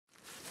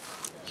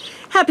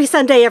Happy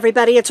Sunday,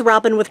 everybody. It's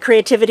Robin with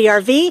Creativity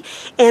RV,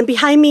 and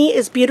behind me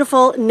is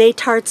beautiful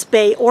Natarts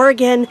Bay,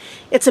 Oregon.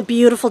 It's a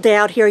beautiful day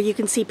out here. You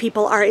can see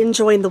people are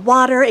enjoying the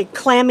water and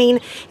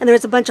clamming, and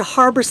there's a bunch of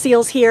harbor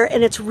seals here,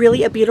 and it's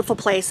really a beautiful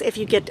place if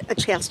you get a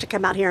chance to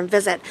come out here and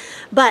visit.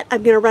 But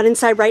I'm going to run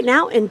inside right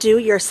now and do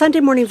your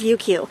Sunday morning view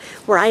queue,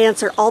 where I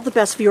answer all the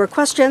best viewer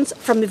questions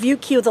from the view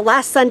queue the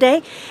last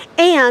Sunday.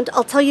 And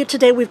I'll tell you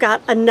today we've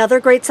got another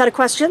great set of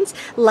questions,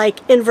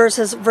 like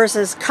inverters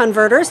versus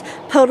converters,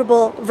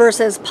 potable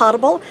versus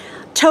potable,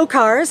 tow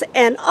cars,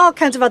 and all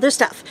kinds of other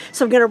stuff.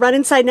 So I'm going to run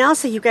inside now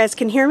so you guys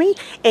can hear me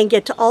and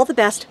get to all the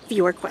best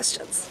viewer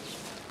questions.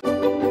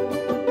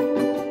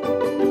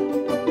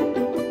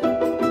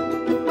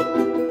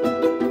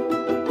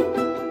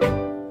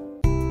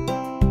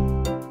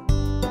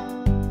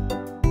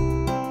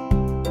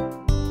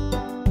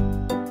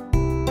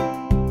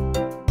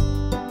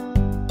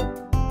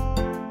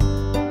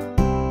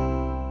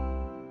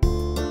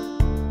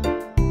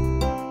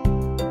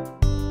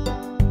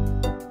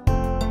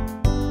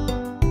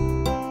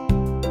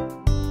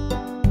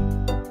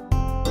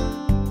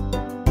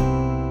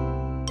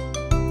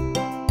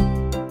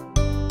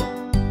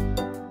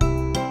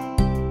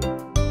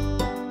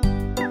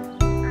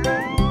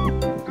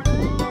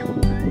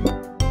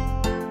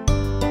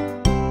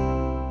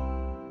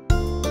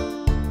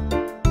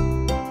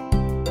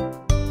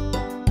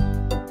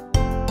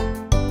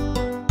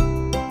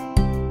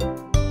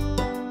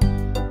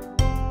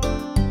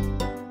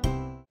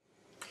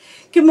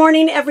 Good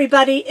morning,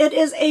 everybody. It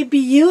is a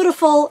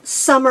beautiful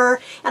summer,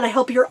 and I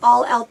hope you're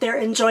all out there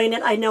enjoying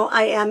it. I know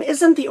I am.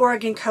 Isn't the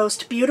Oregon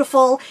coast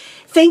beautiful?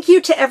 Thank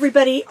you to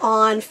everybody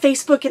on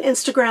Facebook and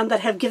Instagram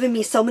that have given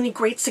me so many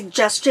great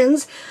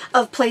suggestions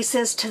of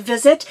places to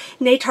visit.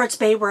 Natarts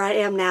Bay, where I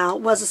am now,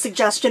 was a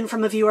suggestion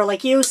from a viewer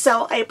like you,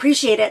 so I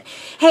appreciate it.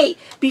 Hey,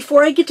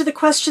 before I get to the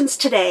questions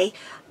today,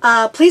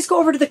 please go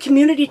over to the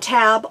community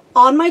tab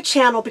on my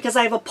channel because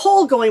I have a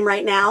poll going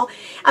right now.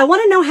 I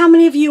want to know how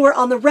many of you are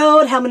on the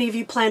road, how many of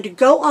you plan to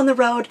go on the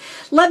road.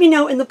 Let me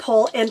know in the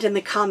poll and in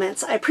the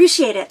comments. I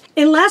appreciate it.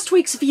 In last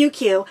week's view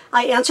queue,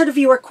 I answered a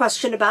viewer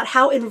question about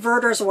how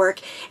inverters work,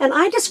 and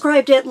I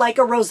described it like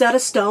a Rosetta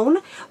Stone,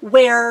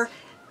 where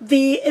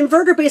the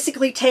inverter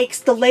basically takes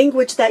the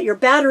language that your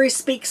battery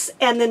speaks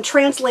and then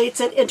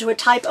translates it into a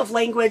type of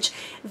language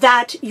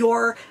that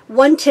your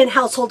 110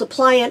 household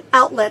appliance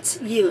outlets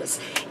use.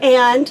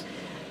 And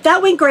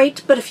that went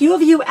great, but a few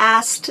of you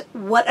asked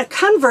what a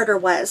converter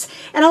was.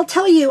 And I'll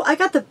tell you, I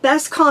got the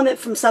best comment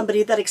from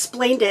somebody that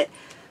explained it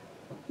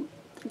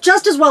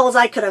just as well as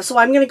I could have. So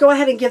I'm going to go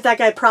ahead and give that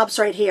guy props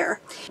right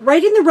here.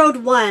 Writing the Road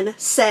 1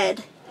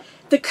 said,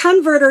 the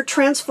converter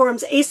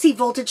transforms AC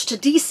voltage to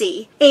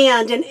DC,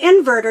 and an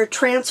inverter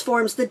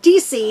transforms the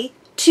DC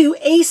to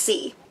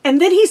AC. And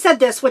then he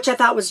said this, which I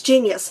thought was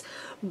genius.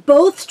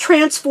 Both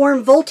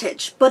transform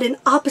voltage, but in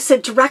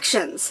opposite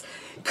directions.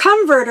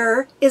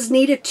 Converter is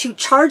needed to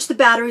charge the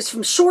batteries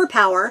from shore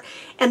power,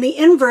 and the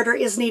inverter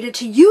is needed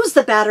to use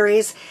the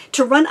batteries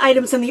to run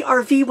items in the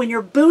RV when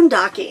you're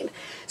boondocking.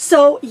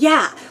 So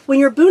yeah, when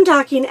you're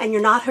boondocking and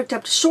you're not hooked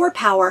up to shore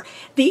power,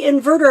 the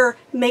inverter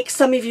makes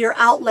some of your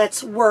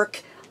outlets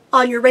work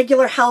on your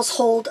regular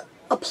household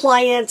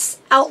appliance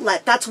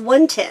outlet. That's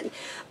 110.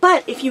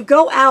 But if you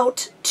go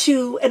out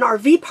to an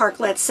RV park,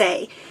 let's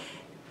say,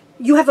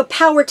 you have a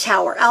power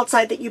tower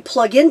outside that you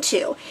plug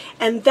into,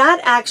 and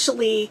that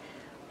actually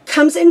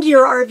comes into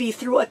your RV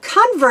through a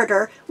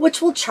converter,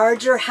 which will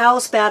charge your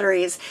house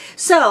batteries.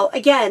 So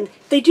again,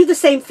 they do the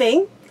same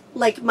thing.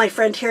 Like my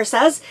friend here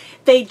says,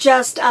 they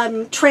just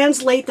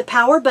translate the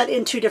power, but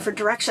in two different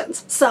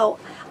directions. So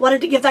I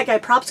wanted to give that guy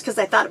props because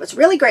I thought it was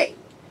really great.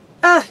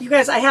 You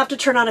guys, I have to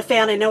turn on a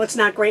fan. I know it's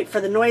not great for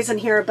the noise in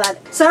here,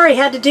 but sorry,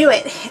 had to do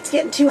it. It's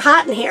getting too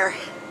hot in here.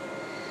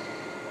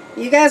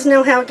 You guys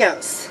know how it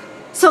goes.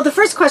 So the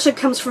first question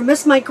comes from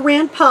Miss My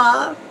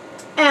Grandpa,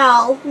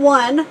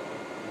 Al1.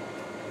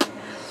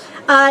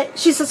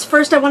 She says,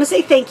 first I want to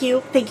say thank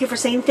you. Thank you for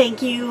saying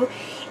thank you.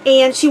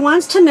 And she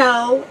wants to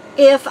know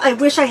if I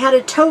wish I had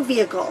a tow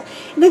vehicle.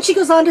 And then she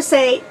goes on to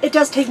say, it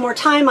does take more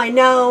time, I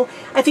know.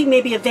 I think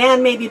maybe a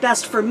van may be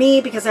best for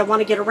me because I want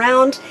to get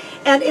around.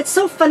 And it's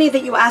so funny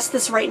that you asked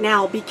this right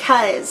now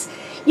because,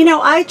 you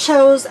know, I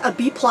chose a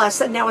B+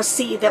 and now a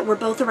C that were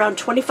both around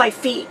 25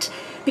 feet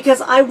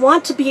because I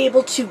want to be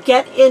able to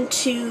get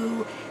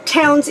into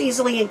towns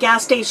easily and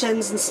gas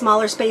stations and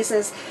smaller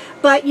spaces.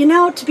 But, you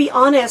know, to be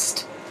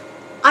honest,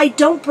 I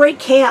don't break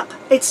camp.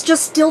 It's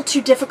just still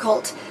too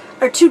difficult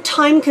or too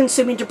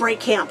time-consuming to break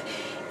camp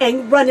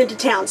and run into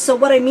town. So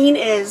what I mean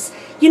is,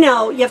 you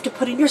know, you have to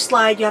put in your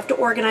slide, you have to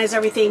organize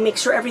everything, make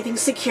sure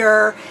everything's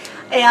secure,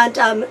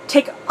 and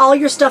take all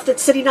your stuff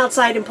that's sitting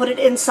outside and put it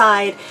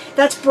inside.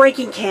 That's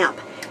breaking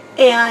camp.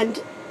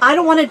 And I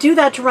don't want to do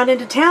that to run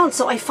into town,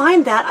 so I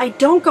find that I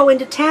don't go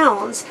into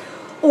towns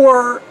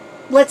or,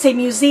 let's say,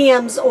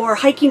 museums or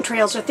hiking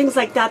trails or things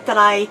like that that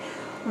I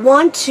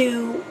want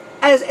to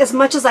as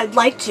much as I'd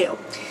like to.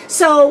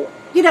 So,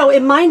 you know,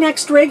 in my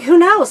next rig, who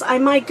knows? I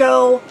might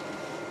go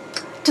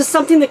to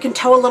something that can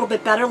tow a little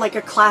bit better, like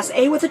a Class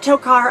A with a tow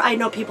car. I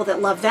know people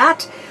that love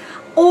that.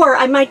 Or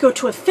I might go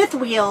to a fifth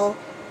wheel.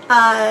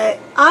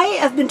 I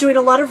have been doing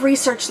a lot of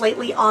research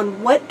lately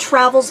on what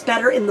travels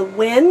better in the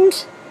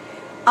wind,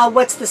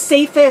 what's the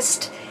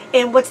safest,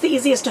 and what's the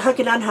easiest to hook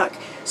and unhook.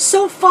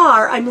 So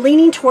far, I'm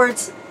leaning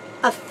towards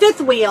a fifth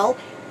wheel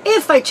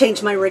if I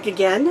change my rig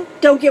again.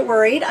 Don't get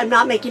worried. I'm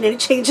not making any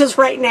changes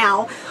right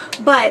now.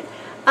 But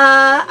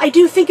I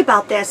do think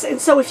about this. And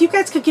so if you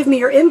guys could give me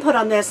your input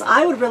on this,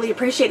 I would really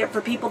appreciate it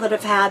for people that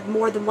have had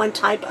more than one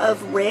type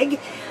of rig.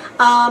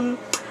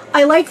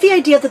 I like the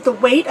idea that the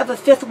weight of a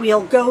fifth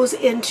wheel goes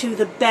into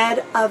the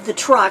bed of the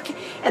truck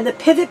and the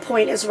pivot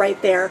point is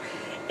right there.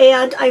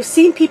 And I've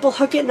seen people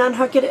hook it and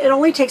unhook it. It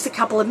only takes a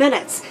couple of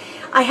minutes.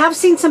 I have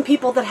seen some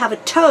people that have a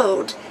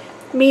towed,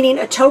 meaning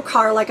a tow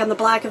car like on the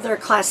back of their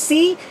Class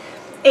C.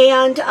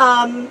 And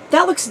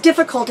that looks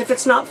difficult if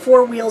it's not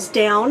 4 wheels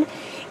down.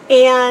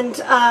 And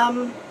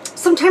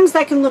sometimes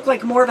that can look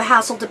like more of a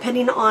hassle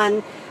depending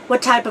on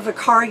what type of a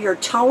car you're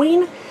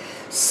towing.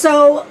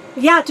 So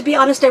yeah, to be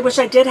honest, I wish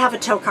I did have a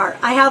tow car.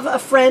 I have a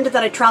friend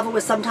that I travel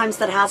with sometimes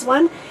that has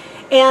one.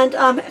 And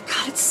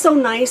God, it's so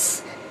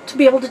nice to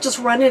be able to just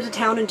run into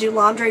town and do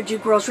laundry, do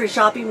grocery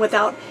shopping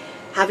without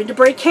having to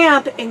break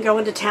camp and go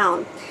into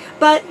town.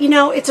 But you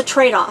know, it's a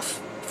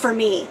trade-off for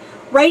me.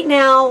 Right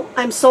now,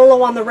 I'm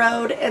solo on the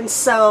road, and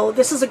so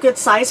this is a good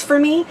size for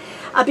me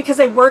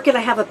because I work and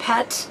I have a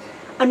pet.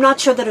 I'm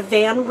not sure that a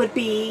van would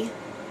be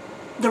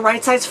the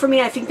right size for me.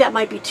 I think that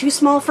might be too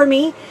small for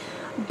me.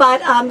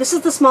 But this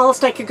is the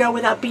smallest I could go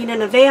without being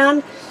in a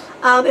van.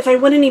 If I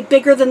went any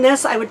bigger than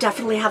this, I would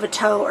definitely have a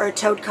tow or a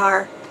towed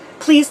car.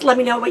 Please let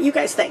me know what you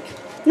guys think.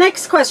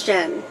 Next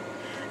question.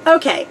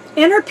 Okay,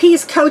 Inner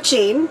Peace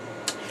Coaching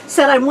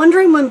said, I'm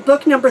wondering when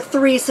book number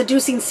 3,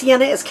 Seducing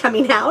Sienna, is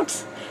coming out.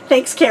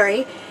 Thanks,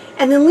 Carrie.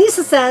 And then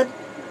Lisa said,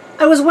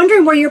 I was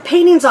wondering where your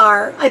paintings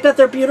are. I bet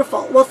they're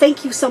beautiful. Well,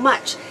 thank you so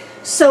much.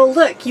 So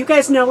look, you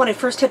guys know when I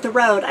first hit the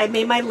road, I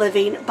made my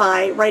living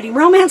by writing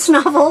romance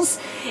novels.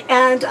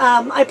 And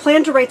I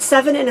plan to write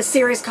 7 in a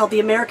series called the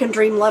American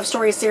Dream Love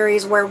Story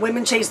Series, where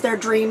women chase their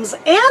dreams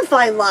and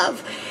find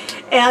love.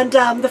 And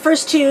the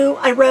first 2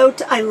 I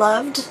wrote, I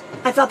loved.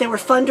 I thought they were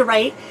fun to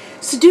write.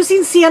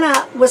 Seducing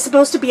Sienna was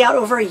supposed to be out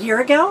over a year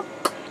ago.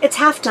 It's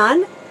half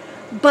done,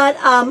 but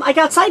I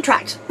got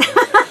sidetracked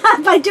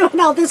by doing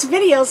all this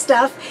video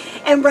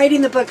stuff and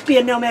writing the book, Be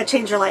a Nomad,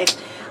 Change Your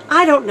Life.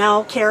 I don't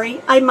know,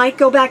 Carrie. I might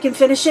go back and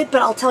finish it,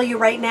 but I'll tell you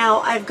right now,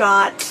 I've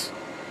got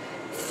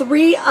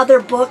 3 other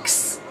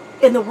books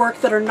in the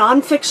work that are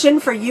nonfiction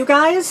for you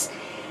guys.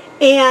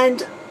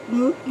 And,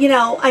 you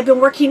know, I've been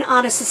working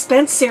on a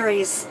suspense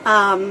series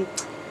that's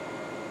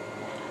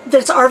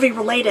RV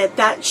related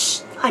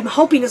that I'm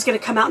hoping is going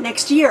to come out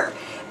next year.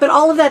 But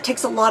all of that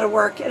takes a lot of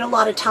work and a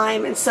lot of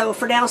time. And so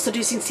for now,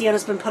 Seducing Sienna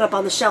has been put up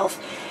on the shelf,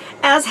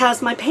 as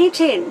has my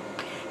painting.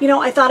 You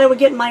know, I thought I would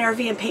get in my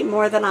RV and paint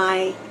more than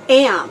I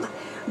am.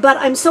 But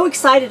I'm so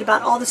excited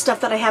about all the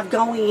stuff that I have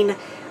going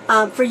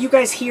for you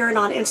guys here and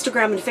on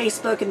Instagram and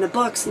Facebook, and the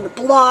books, and the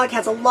blog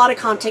has a lot of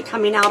content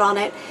coming out on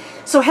it.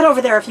 So head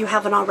over there if you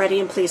haven't already,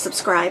 and please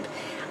subscribe.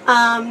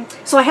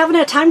 So I haven't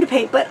had time to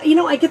paint, but you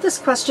know, I get this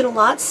question a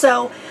lot.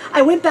 So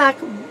I went back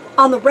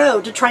on the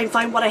road to try and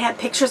find what I had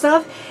pictures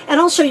of,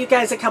 and I'll show you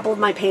guys a couple of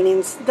my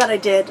paintings that I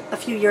did a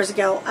few years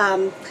ago.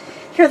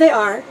 Here they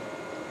are.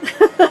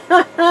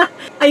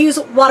 I use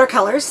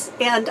watercolors,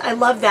 and I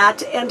love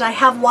that, and I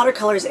have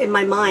watercolors in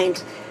my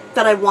mind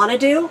that I want to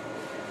do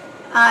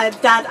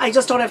that I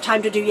just don't have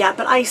time to do yet,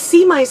 but I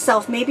see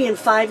myself maybe in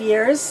 5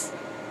 years.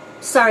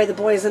 Sorry, the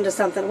boy's into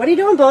something. What are you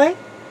doing, boy?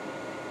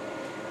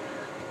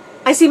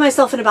 I see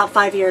myself in about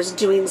 5 years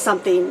doing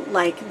something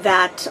like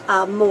that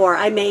more.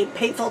 I may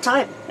paint full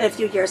time in a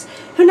few years.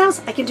 Who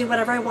knows? I can do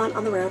whatever I want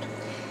on the road.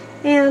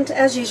 And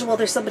as usual,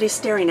 there's somebody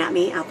staring at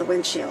me out the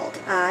windshield.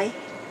 I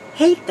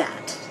hate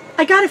that.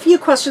 I got a few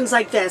questions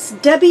like this.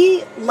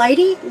 Debbie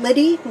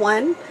Liddy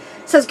 1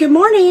 says, good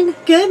morning.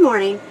 Good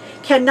morning.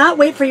 Cannot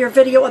wait for your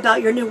video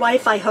about your new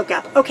Wi-Fi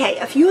hookup. Okay,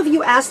 a few of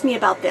you asked me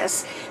about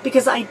this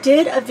because I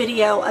did a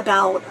video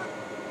about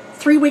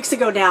 3 weeks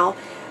ago now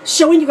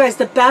showing you guys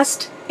the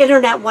best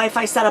internet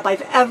Wi-Fi setup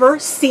I've ever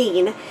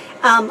seen.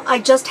 I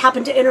just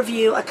happened to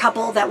interview a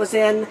couple that was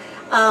in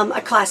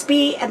a Class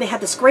B, and they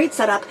had this great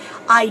setup.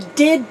 I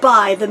did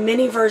buy the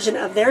mini version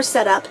of their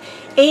setup,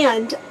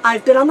 and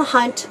I've been on the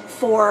hunt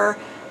for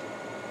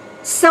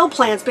cell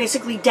plans,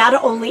 basically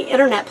data-only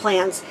internet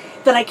plans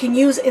that I can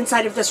use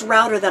inside of this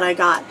router that I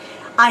got.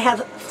 I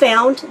have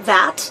found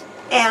that,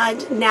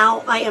 and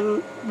now I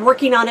am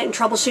working on it and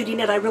troubleshooting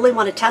it. I really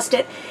want to test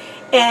it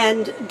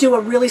and do a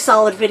really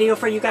solid video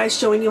for you guys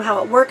showing you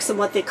how it works and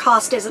what the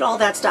cost is and all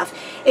that stuff.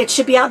 It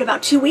should be out in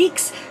about 2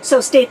 weeks,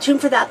 so stay tuned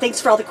for that.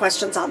 Thanks for all the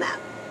questions on that.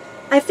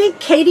 I think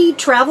Katie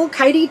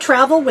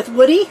Travel with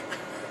Woody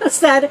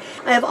said,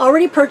 I have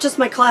already purchased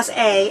my Class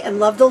A and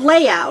love the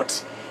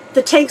layout,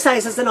 the tank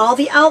sizes, and all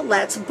the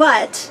outlets,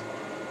 but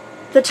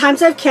the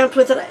times I've camped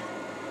with it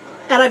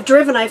and I've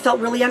driven, I felt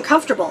really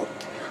uncomfortable.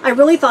 I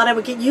really thought I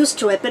would get used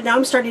to it, but now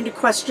I'm starting to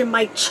question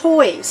my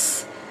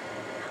choice.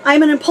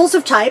 I'm an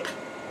impulsive type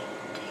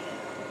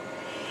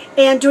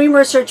and doing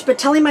research, but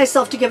telling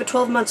myself to give it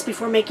 12 months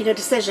before making a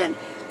decision.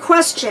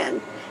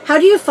 Question: how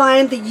do you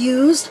find the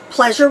used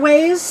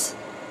Pleasureways,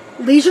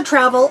 Leisure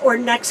Travel, or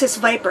Nexus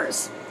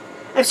Vipers?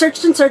 I've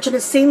searched and searched, and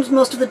it seems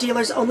most of the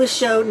dealers only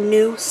show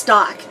new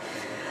stock.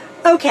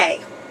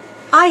 Okay,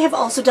 I have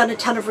also done a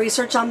ton of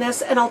research on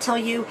this, and I'll tell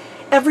you,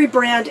 every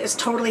brand is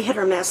totally hit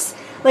or miss.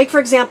 Like, for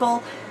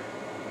example,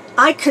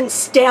 I couldn't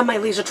stand my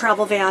Leisure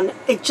Travel van.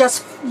 It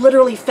just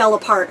literally fell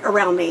apart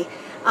around me.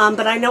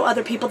 But I know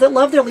other people that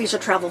love their Leisure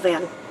Travel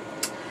van.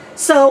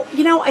 So,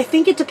 you know, I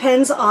think it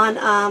depends on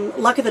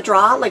luck of the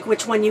draw, like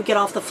which one you get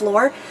off the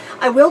floor.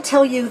 I will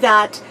tell you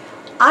that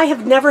I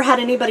have never had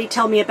anybody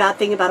tell me a bad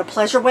thing about a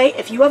Pleasureway.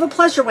 If you have a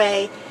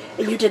Pleasureway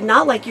and you did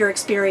not like your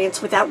experience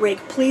with that rig,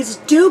 please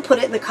do put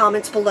it in the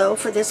comments below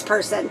for this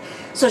person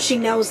so she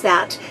knows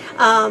that.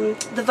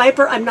 The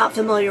Viper I'm not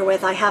familiar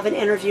with. I haven't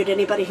interviewed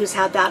anybody who's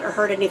had that or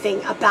heard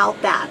anything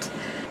about that.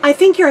 I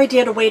think your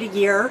idea to wait a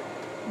year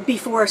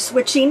before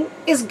switching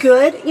is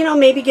good. You know,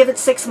 maybe give it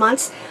 6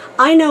 months.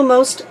 I know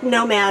most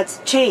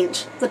Nomads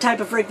change the type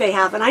of rig they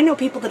have, and I know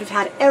people that have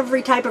had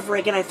every type of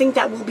rig, and I think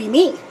that will be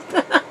me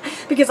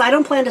because I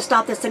don't plan to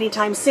stop this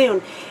anytime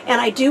soon.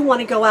 And I do want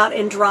to go out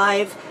and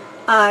drive.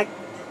 I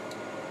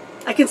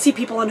can see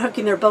people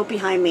unhooking their boat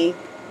behind me.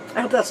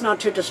 I hope that's not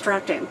too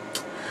distracting.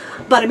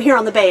 But I'm here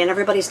on the bay and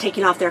everybody's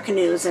taking off their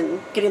canoes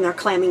and getting their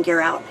clamming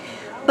gear out.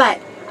 But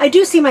I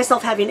do see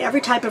myself having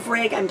every type of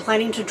rig. I'm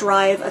planning to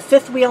drive a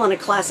fifth wheel and a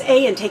Class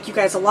A and take you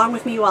guys along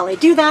with me while I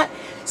do that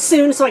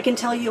soon, so I can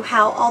tell you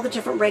how all the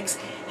different rigs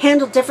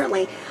handle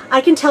differently. I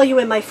can tell you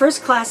in my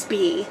first Class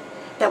B,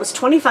 that was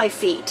 25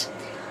 feet,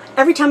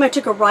 every time I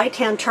took a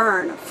right-hand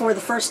turn for the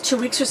first 2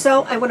 weeks or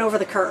so, I went over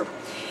the curb.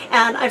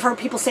 And I've heard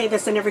people say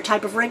this in every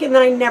type of rig, and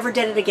then I never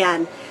did it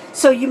again.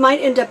 So you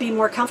might end up being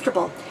more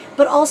comfortable.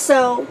 But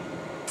also,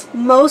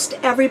 most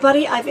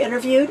everybody I've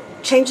interviewed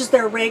changes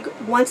their rig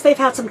once they've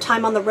had some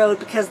time on the road,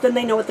 because then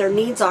they know what their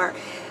needs are.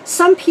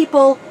 Some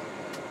people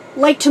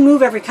like to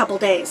move every couple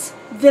days.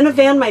 Then a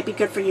van might be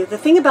good for you. The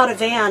thing about a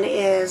van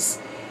is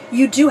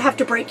you do have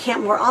to break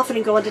camp more often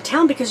and go into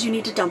town because you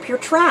need to dump your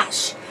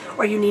trash,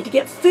 or you need to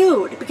get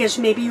food because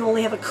maybe you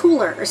only have a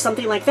cooler or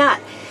something like that.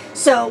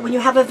 So when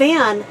you have a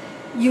van,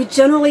 you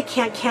generally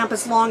can't camp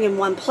as long in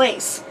one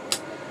place.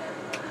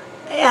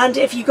 And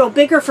if you go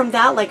bigger from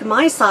that, like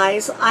my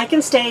size, I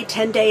can stay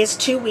 10 days,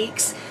 2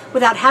 weeks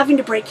without having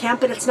to break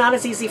camp, but it's not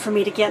as easy for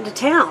me to get into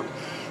town.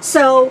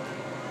 So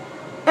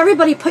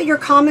everybody put your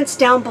comments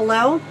down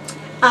below.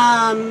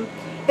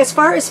 As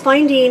far as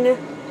finding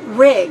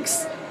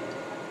rigs,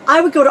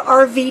 I would go to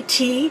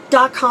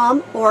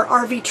rvt.com or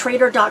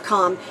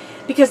rvtrader.com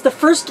because the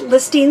first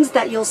listings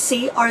that you'll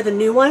see are the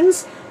new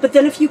ones. But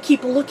then if you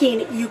keep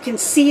looking, you can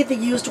see the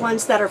used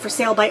ones that are for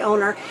sale by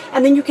owner.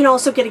 And then you can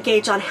also get a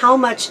gauge on how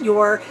much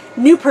your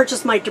new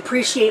purchase might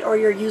depreciate or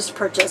your used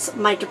purchase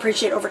might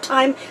depreciate over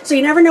time. So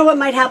you never know what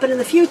might happen in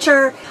the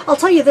future. I'll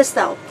tell you this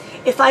though,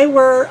 if I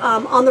were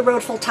on the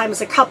road full time as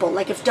a couple,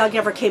 like if Doug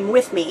ever came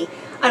with me,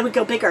 I would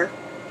go bigger.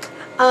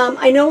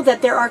 I know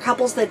that there are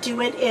couples that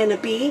do it in a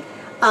B,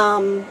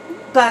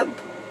 but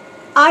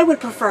I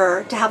would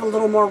prefer to have a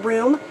little more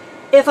room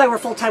if I were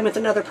full-time with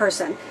another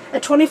person. A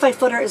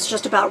 25-footer is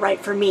just about right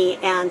for me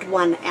and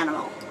one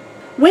animal.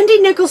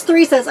 Wendy Nichols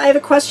 3 says, I have a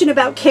question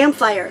about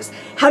campfires.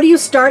 How do you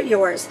start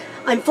yours?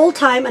 I'm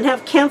full-time and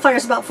have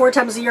campfires about 4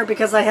 times a year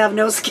because I have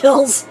no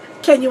skills.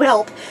 Can you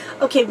help?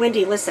 Okay,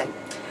 Wendy, listen.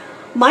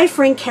 My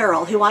friend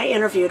Carol, who I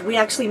interviewed, we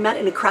actually met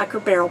in a Cracker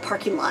Barrel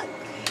parking lot.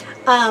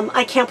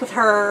 I camp with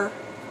her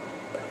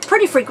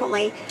pretty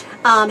frequently.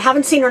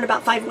 Haven't seen her in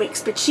about 5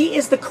 weeks, but she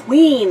is the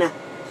queen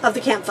of the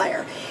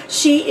campfire.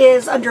 She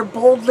is under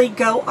Boldly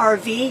Go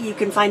RV. You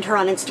can find her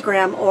on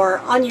Instagram or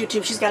on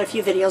YouTube. She's got a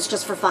few videos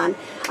just for fun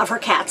of her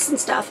cats and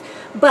stuff.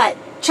 But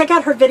check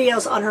out her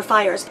videos on her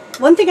fires.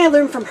 One thing I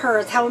learned from her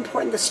is how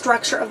important the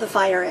structure of the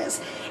fire is.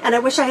 And I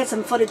wish I had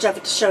some footage of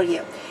it to show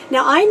you.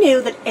 Now, I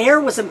knew that air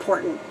was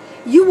important.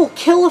 You will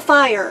kill a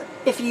fire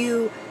if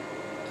you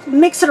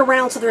mix it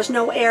around so there's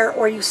no air,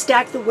 or you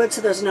stack the wood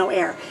so there's no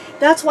air.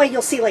 That's why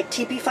you'll see like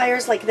teepee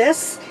fires like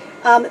this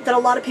that a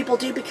lot of people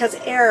do, because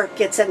air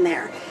gets in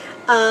there.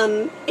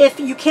 If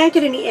you can't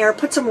get any air,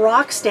 put some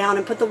rocks down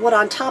and put the wood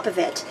on top of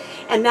it,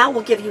 and that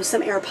will give you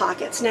some air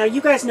pockets. Now,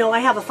 you guys know I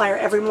have a fire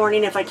every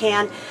morning if I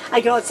can.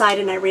 I go outside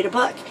and I read a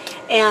book.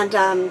 And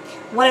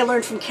what I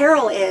learned from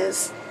Carol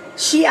is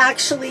she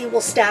actually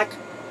will stack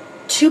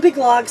 2 big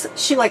logs.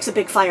 She likes a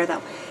big fire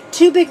though.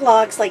 2 big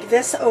logs like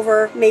this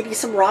over maybe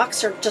some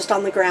rocks or just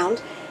on the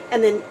ground,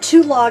 and then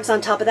 2 logs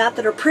on top of that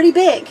that are pretty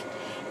big.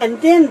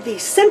 And then the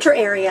center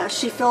area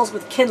she fills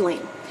with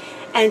kindling.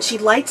 And she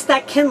lights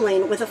that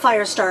kindling with a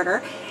fire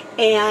starter,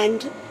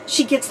 and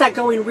she gets that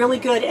going really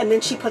good, and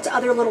then she puts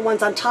other little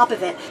ones on top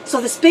of it.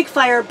 So this big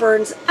fire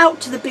burns out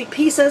to the big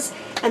pieces,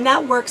 and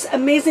that works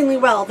amazingly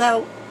well.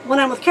 Though, when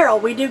I'm with Carol,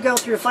 we do go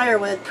through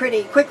firewood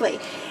pretty quickly.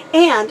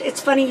 And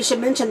it's funny you should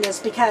mention this,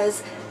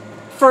 because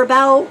for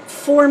about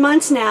 4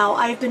 months now,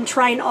 I've been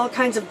trying all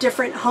kinds of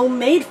different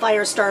homemade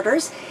fire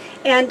starters,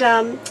 And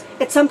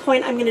at some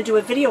point I'm going to do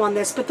a video on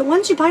this, but the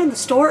ones you buy in the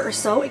store are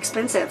so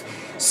expensive.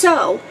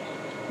 So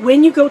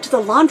when you go to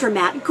the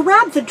laundromat,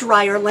 grab the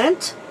dryer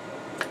lint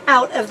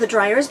out of the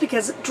dryers,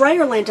 because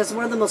dryer lint is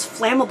one of the most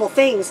flammable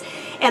things,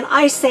 and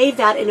I save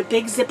that in a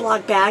big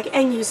Ziploc bag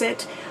and use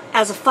it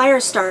as a fire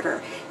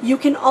starter. You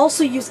can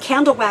also use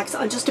candle wax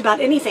on just about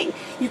anything.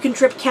 You can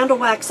drip candle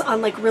wax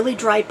on like really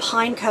dry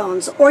pine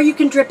cones, or you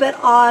can drip it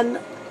on,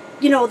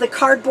 you know, the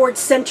cardboard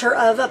center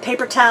of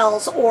paper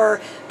towels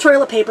or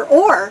toilet paper,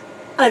 or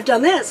I've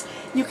done this,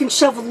 you can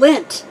shove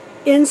lint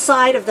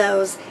inside of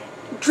those,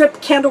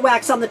 drip candle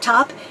wax on the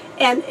top,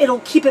 and it'll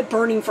keep it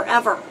burning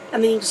forever.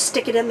 And then you just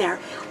stick it in there.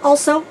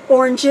 Also,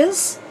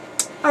 oranges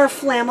are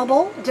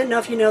flammable. Didn't know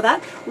if you know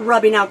that.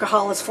 Rubbing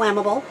alcohol is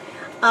flammable.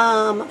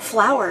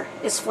 Flour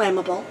is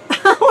flammable.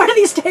 One of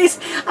these days,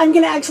 I'm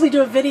going to actually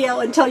do a video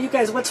and tell you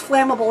guys what's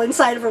flammable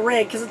inside of a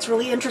rig, because it's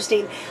really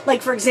interesting.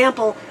 Like, for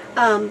example,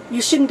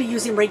 you shouldn't be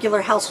using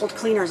regular household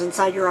cleaners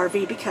inside your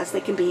RV because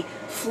they can be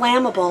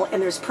flammable,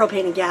 and there's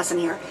propane and gas in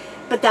here.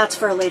 But that's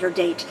for a later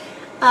date.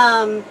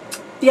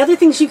 The other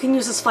things you can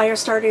use as fire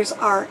starters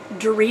are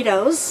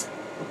Doritos.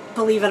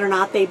 Believe it or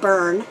not, they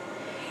burn.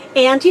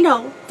 And, you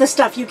know, the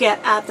stuff you get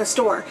at the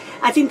store.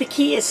 I think the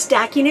key is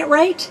stacking it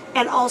right,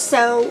 and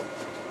also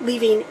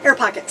leaving air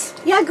pockets.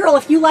 Yeah, girl,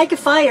 if you like a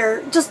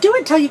fire, just do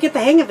it till you get the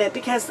hang of it,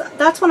 because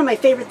that's one of my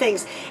favorite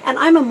things. And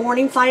I'm a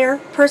morning fire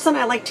person.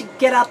 I like to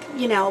get up,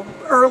 you know,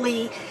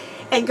 early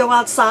and go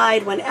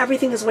outside when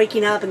everything is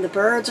waking up and the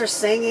birds are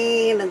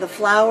singing and the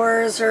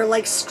flowers are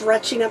like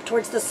stretching up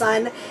towards the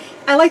sun.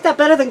 I like that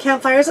better than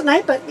campfires at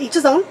night, but each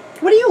his own.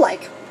 What do you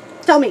like?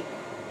 Tell me.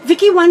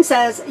 Vicky1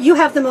 says, you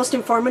have the most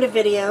informative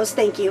videos.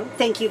 Thank you.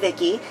 Thank you,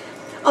 Vicky.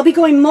 I'll be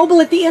going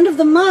mobile at the end of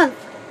the month.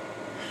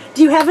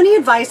 Do you have any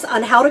advice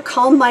on how to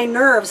calm my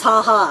nerves?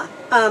 Ha ha.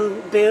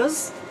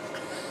 Booze?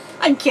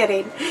 I'm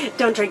kidding.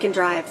 Don't drink and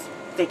drive,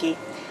 Vicky.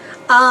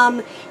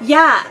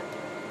 Yeah.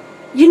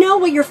 You know,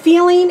 what you're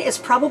feeling is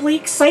probably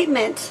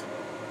excitement.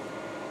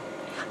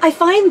 I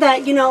find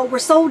that, you know, we're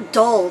so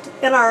dulled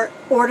in our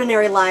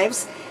ordinary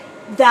lives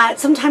that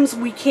sometimes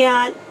we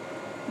can't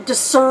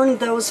discern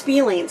those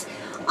feelings.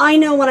 I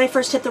know when I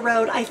first hit the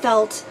road, I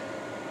felt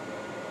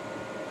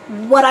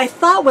what I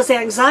thought was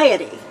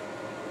anxiety,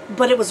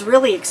 but it was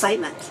really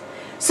excitement.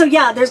 So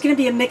yeah, there's going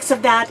to be a mix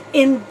of that.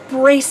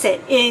 Embrace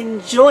it.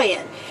 Enjoy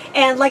it.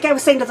 And like I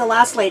was saying to the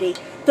last lady,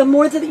 the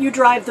more that you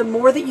drive, the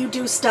more that you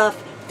do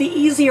stuff, the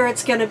easier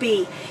it's going to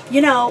be.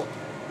 You know,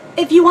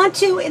 if you want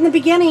to, in the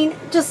beginning,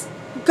 just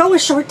go a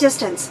short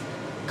distance.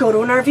 Go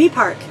to an RV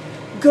park.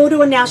 Go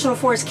to a national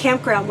forest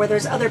campground where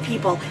there's other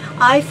people.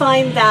 I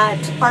find that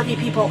RV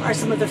people are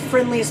some of the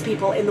friendliest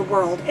people in the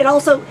world. It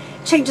also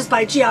changes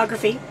by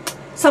geography.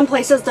 Some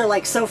places they're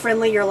like so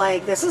friendly, you're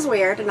like, this is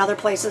weird. And other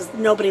places,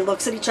 nobody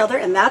looks at each other,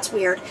 and that's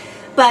weird.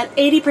 But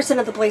 80%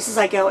 of the places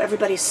I go,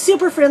 everybody's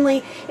super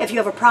friendly. If you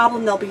have a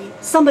problem, there'll be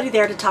somebody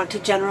there to talk to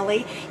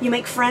generally. You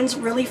make friends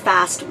really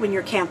fast when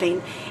you're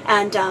camping.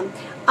 And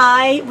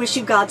I wish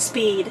you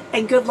Godspeed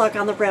and good luck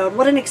on the road.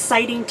 What an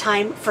exciting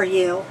time for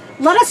you.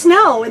 Let us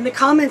know in the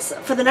comments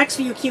for the next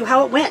VUQ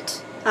how it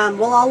went.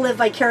 We'll all live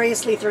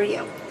vicariously through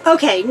you.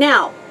 Okay,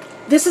 now,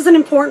 this is an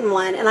important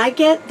one, and I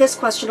get this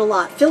question a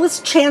lot.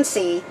 Phyllis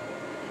Chansey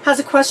has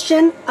a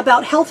question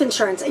about health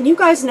insurance, and you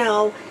guys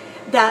know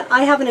that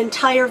I have an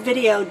entire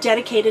video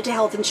dedicated to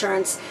health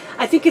insurance.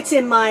 I think it's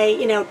in my,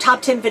 you know,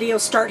 top 10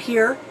 videos start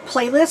here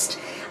playlist.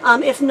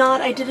 If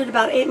not, I did it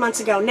about 8 months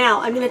ago.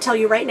 Now, I'm going to tell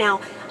you right now,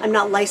 I'm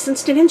not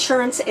licensed in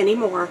insurance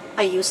anymore.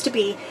 I used to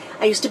be.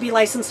 I used to be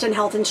licensed in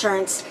health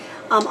insurance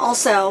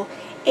also.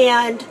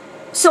 And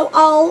so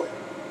I'll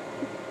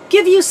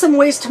give you some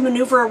ways to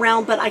maneuver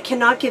around, but I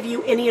cannot give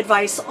you any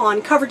advice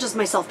on coverages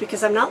myself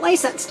because I'm not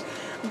licensed.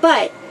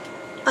 But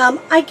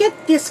I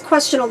get this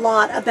question a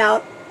lot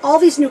about all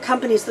these new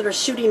companies that are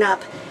shooting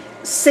up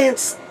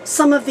since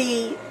some of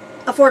the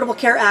Affordable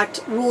Care Act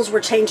rules were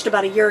changed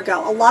about a year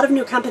ago. A lot of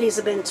new companies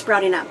have been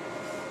sprouting up.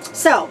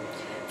 So,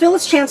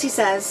 Phyllis Chansey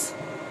says,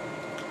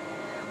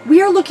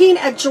 we are looking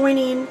at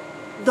joining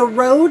the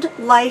Road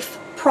Life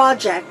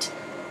Project.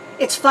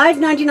 It's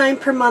 $5.99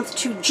 per month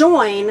to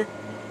join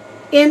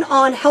in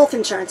on health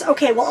insurance.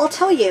 Okay, well, I'll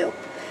tell you,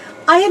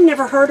 I had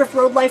never heard of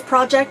Road Life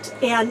Project,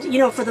 and, you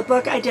know, for the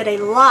book, I did a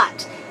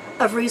lot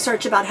of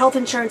research about health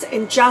insurance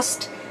and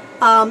just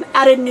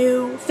added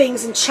new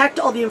things and checked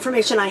all the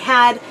information I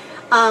had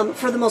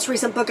for the most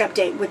recent book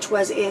update, which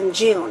was in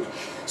June.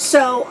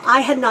 So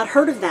I had not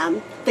heard of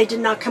them. They did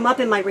not come up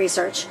in my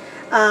research.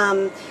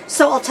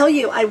 So I'll tell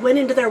you, I went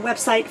into their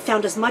website,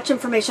 found as much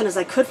information as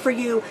I could for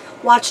you,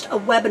 watched a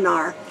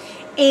webinar,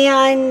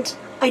 and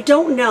I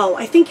don't know.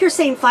 I think you're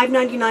saying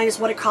 $5.99 is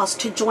what it costs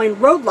to join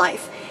Road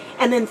Life,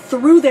 and then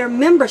through their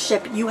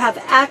membership, you have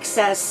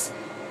access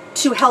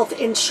to health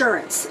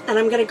insurance. And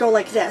I'm going to go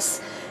like this,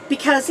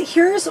 because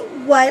here's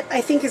what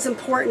I think is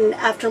important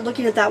after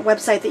looking at that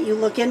website that you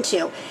look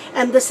into.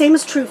 And the same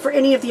is true for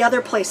any of the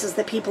other places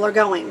that people are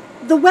going.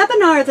 The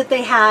webinar that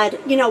they had,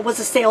 you know, was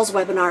a sales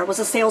webinar, was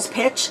a sales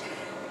pitch,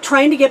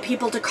 trying to get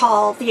people to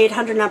call the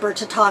 800 number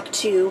to talk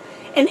to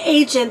an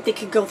agent that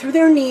could go through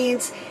their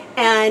needs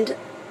and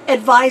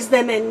advise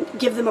them and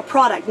give them a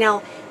product.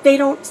 Now, they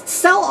don't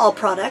sell all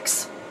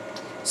products,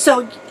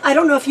 so I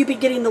don't know if you'd be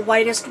getting the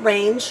widest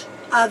range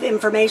of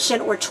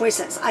information or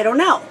choices. I don't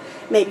know.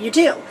 Maybe you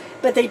do.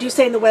 But they do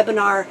say in the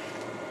webinar,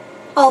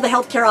 all the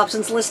healthcare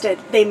options listed,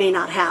 they may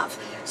not have.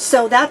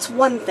 So that's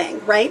one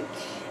thing, right?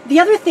 The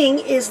other thing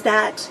is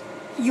that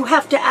you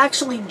have to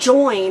actually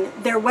join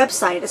their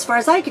website, as far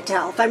as I could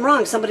tell. If I'm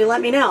wrong, somebody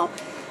let me know.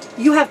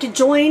 You have to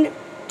join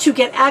to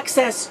get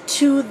access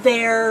to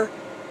their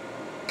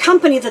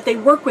company that they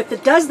work with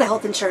that does the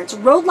health insurance.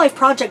 Road Life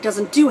Project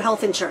doesn't do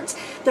health insurance.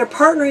 They're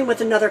partnering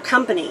with another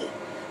company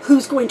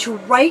who's going to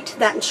write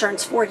that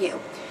insurance for you.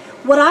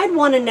 What I'd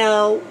want to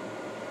know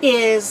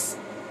is,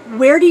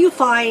 where do you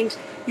find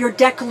your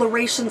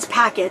declarations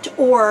package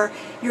or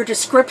your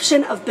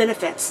description of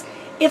benefits?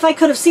 If I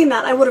could have seen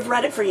that, I would have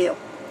read it for you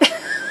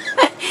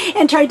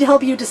and tried to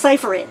help you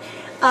decipher it.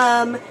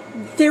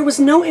 There was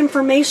no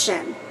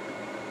information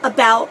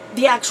about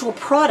the actual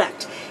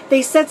product.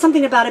 They said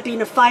something about it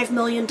being a $5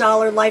 million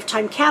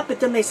lifetime cap, but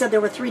then they said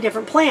there were 3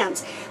 different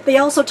plans. They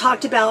also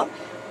talked about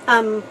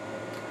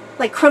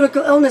like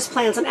critical illness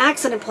plans and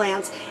accident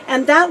plans,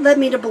 and that led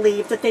me to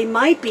believe that they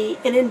might be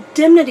an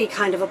indemnity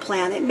kind of a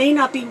plan. It may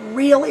not be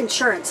real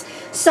insurance.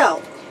 So,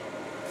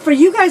 for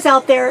you guys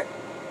out there,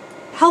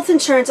 health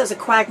insurance as a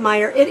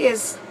quagmire, it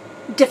is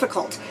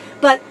difficult.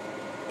 But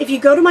if you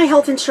go to my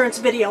health insurance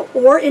video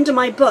or into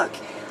my book,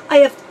 I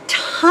have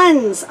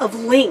tons of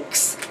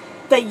links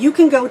that you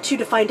can go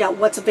to find out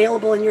what's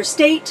available in your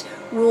state,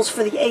 rules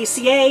for the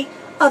ACA,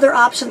 other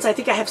options. I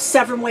think I have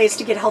 7 ways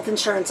to get health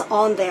insurance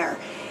on there.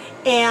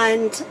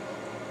 And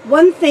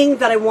one thing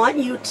that I want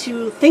you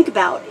to think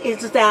about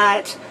is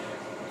that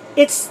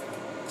it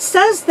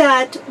says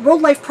that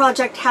Road Life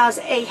Project has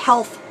a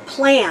health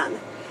plan.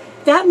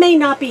 That may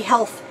not be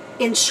health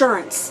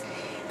insurance.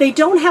 They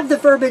don't have the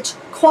verbiage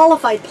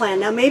qualified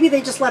plan. Now, maybe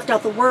they just left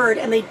out the word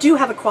and they do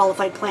have a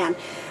qualified plan.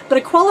 But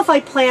a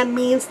qualified plan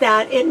means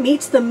that it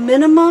meets the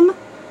minimum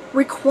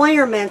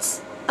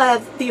requirements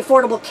of the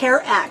Affordable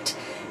Care Act,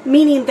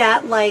 meaning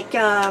that, like,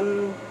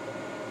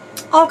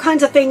 all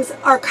kinds of things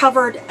are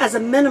covered as a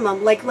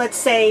minimum. Like, let's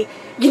say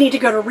you need to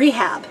go to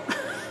rehab.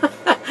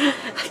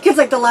 It's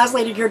like the last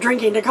lady you're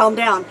drinking to calm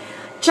down.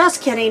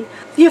 Just kidding.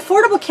 The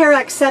Affordable Care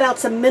Act set out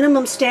some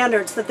minimum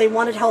standards that they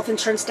wanted health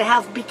insurance to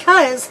have,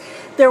 because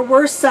there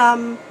were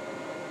some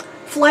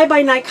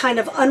fly-by-night kind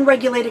of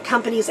unregulated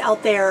companies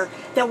out there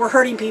that were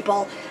hurting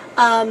people.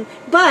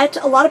 But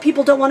a lot of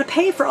people don't want to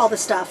pay for all the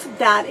stuff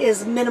that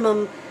is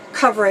minimum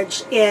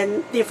coverage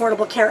in the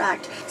Affordable Care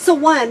Act. So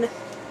one,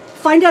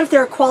 find out if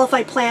they're a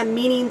qualified plan,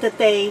 meaning that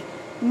they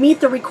meet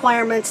the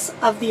requirements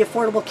of the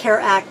Affordable Care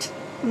Act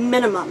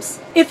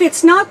minimums. If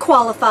it's not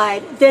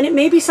qualified, then it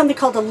may be something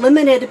called a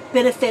limited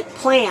benefit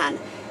plan,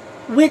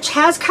 which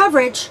has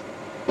coverage,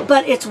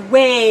 but it's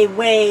way,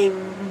 way,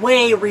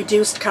 way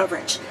reduced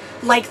coverage.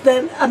 Like,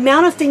 the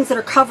amount of things that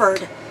are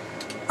covered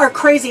are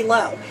crazy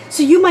low.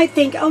 So you might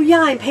think, oh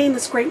yeah, I'm paying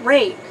this great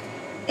rate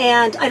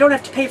and I don't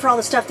have to pay for all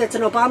the stuff that's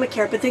in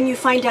Obamacare, but then you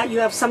find out you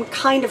have some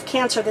kind of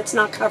cancer that's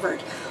not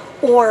covered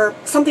or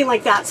something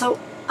like that. So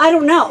I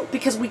don't know,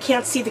 because we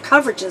can't see the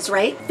coverages,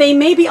 right? They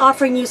may be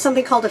offering you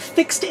something called a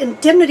fixed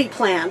indemnity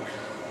plan,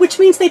 which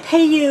means they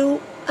pay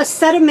you a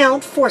set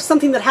amount for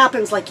something that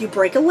happens, like you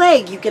break a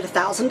leg, you get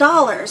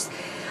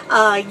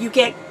 $1,000. You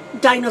get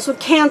diagnosed with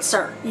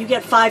cancer, you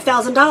get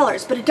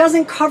 $5,000, but it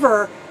doesn't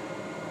cover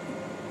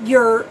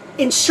your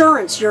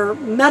insurance, your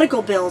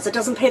medical bills. It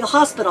doesn't pay the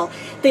hospital.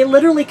 They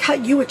literally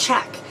cut you a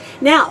check.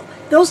 Now,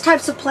 those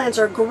types of plans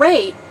are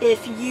great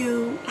if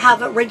you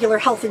have a regular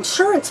health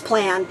insurance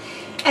plan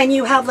and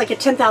you have like a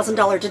 $10,000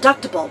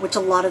 deductible, which a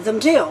lot of them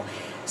do.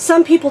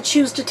 Some people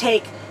choose to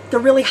take the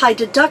really high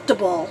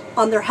deductible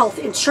on their health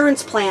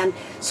insurance plan,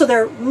 so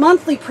their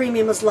monthly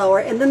premium is lower,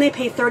 and then they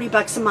pay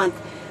 $30 a month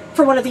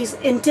for one of these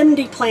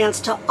indemnity plans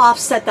to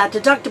offset that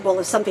deductible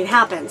if something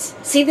happens.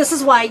 See, this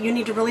is why you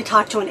need to really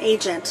talk to an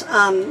agent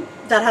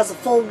that has a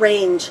full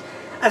range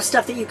of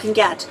stuff that you can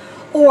get.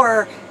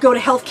 Or go to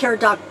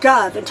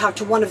healthcare.gov and talk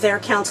to one of their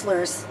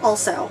counselors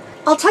also.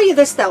 I'll tell you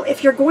this though,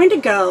 if you're going to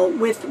go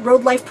with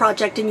Road Life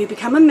Project and you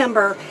become a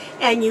member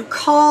and you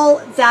call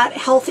that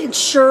health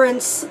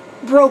insurance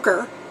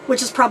broker,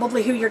 which is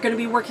probably who you're going to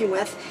be working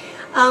with,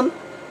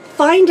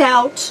 find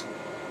out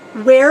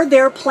where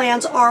their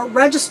plans are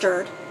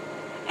registered,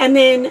 and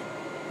then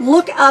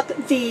look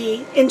up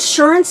the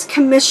insurance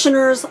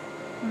commissioner's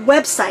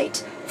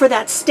website for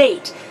that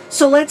state.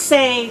 So let's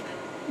say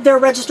they're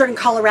registered in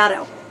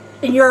Colorado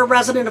and you're a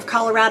resident of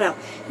Colorado.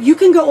 You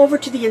can go over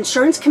to the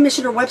insurance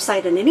commissioner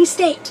website in any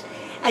state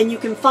and you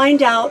can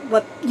find out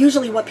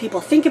usually what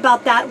people think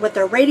about that, what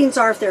their ratings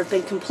are, if there have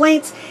been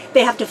complaints.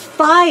 They have to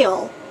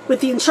file with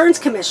the insurance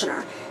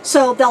commissioner.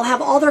 So they'll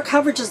have all their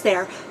coverages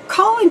there.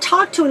 Call and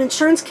talk to an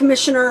insurance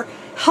commissioner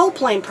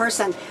helpline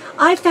person.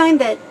 I find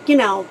that, you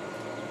know,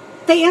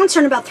 they answer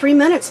in about 3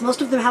 minutes.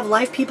 Most of them have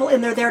live people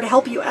and they're there to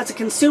help you as a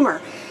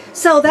consumer.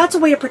 So that's a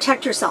way to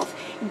protect yourself.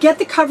 Get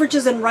the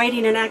coverages in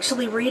writing and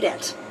actually read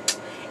it.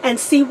 and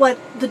see what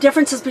the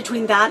difference is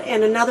between that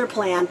and another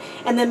plan,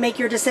 and then make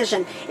your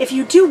decision. If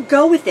you do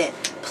go with it,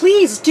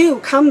 please do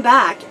come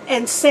back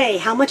and say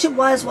how much it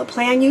was, what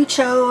plan you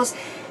chose,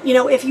 you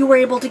know, if you were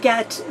able to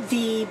get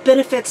the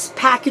benefits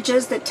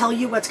packages that tell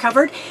you what's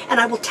covered, and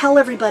I will tell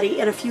everybody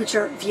in a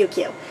future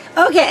ViewQ.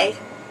 Okay,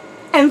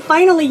 and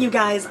finally, you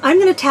guys, I'm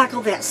going to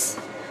tackle this.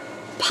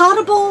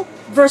 Potable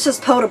versus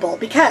potable,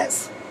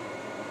 because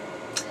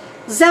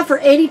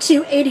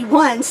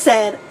Zephyr8281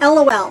 said,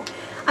 LOL,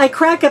 I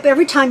crack up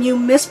every time you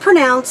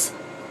mispronounce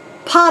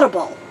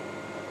potable.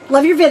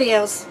 Love your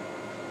videos.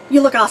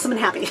 You look awesome and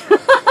happy.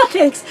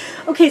 Thanks.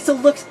 Okay, so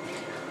look,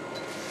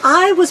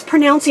 I was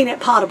pronouncing it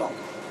potable.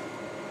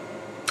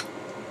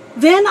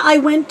 Then I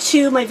went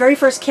to my very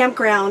first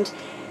campground,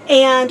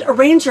 and a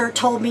ranger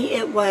told me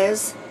it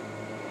was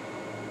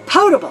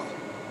potable.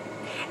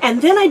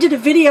 And then I did a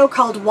video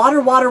called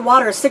Water, Water,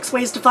 Water, 6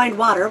 Ways to Find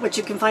Water, which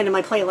you can find in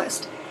my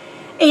playlist.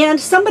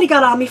 And somebody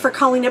got on me for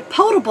calling it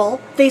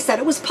potable. They said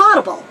it was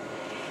potable.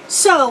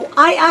 So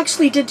I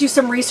actually did do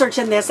some research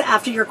in this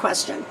after your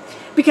question,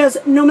 because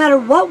no matter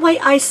what way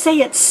I say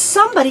it,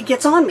 somebody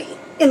gets on me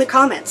in the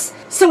comments.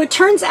 So it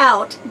turns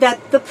out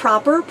that the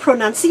proper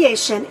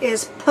pronunciation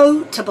is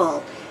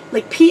potable,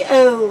 like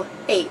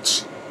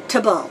P-O-H,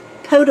 table,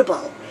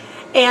 potable.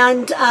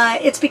 And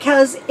it's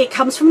because it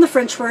comes from the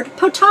French word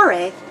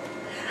potare.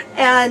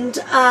 And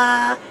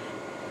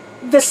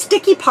the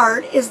sticky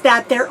part is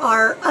that there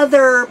are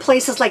other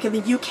places like in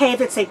the UK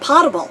that say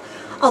potable,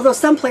 although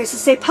some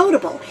places say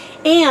potable.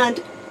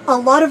 And a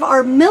lot of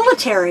our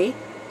military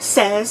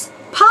says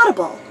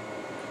potable,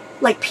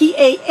 like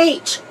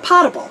P-A-H,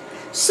 potable.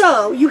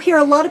 So you hear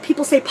a lot of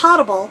people say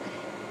potable,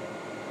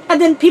 and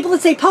then people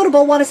that say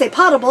potable want to say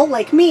potable,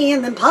 like me,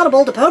 and then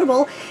potable to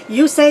potable.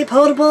 You say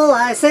potable,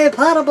 I say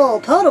potable,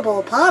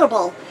 potable,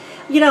 potable.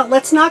 You know,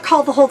 let's not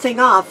call the whole thing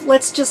off.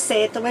 Let's just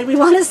say it the way we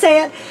want to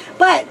say it.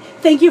 But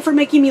thank you for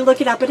making me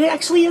look it up. It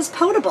actually is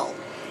potable.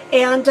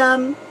 And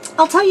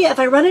I'll tell you, if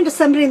I run into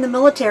somebody in the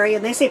military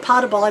and they say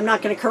potable, I'm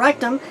not going to correct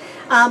them.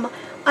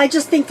 I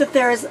just think that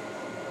there's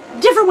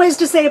different ways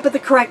to say it, but the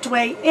correct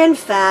way, in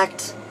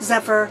fact,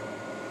 Zephyr,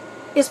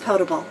 is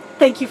potable.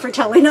 Thank you for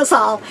telling us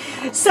all.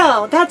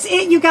 So that's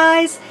it, you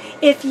guys.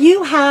 If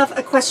you have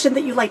a question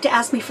that you'd like to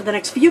ask me for the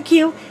next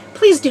ViewQ,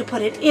 please do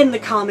put it in the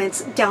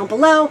comments down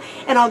below,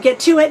 and I'll get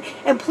to it.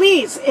 And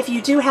please, if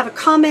you do have a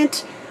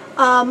comment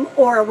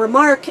or a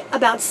remark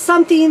about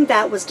something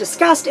that was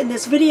discussed in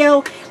this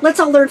video, let's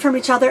all learn from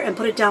each other and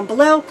put it down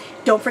below.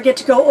 Don't forget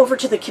to go over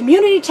to the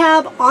community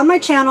tab on my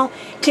channel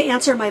to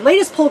answer my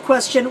latest poll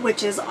question,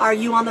 which is, are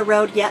you on the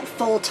road yet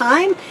full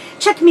time?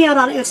 Check me out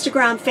on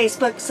Instagram,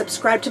 Facebook,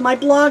 subscribe to my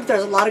blog.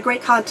 There's a lot of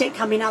great content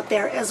coming out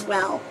there as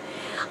well.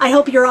 I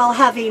hope you're all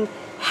having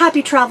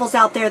happy travels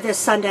out there this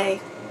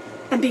Sunday,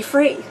 and be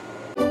free.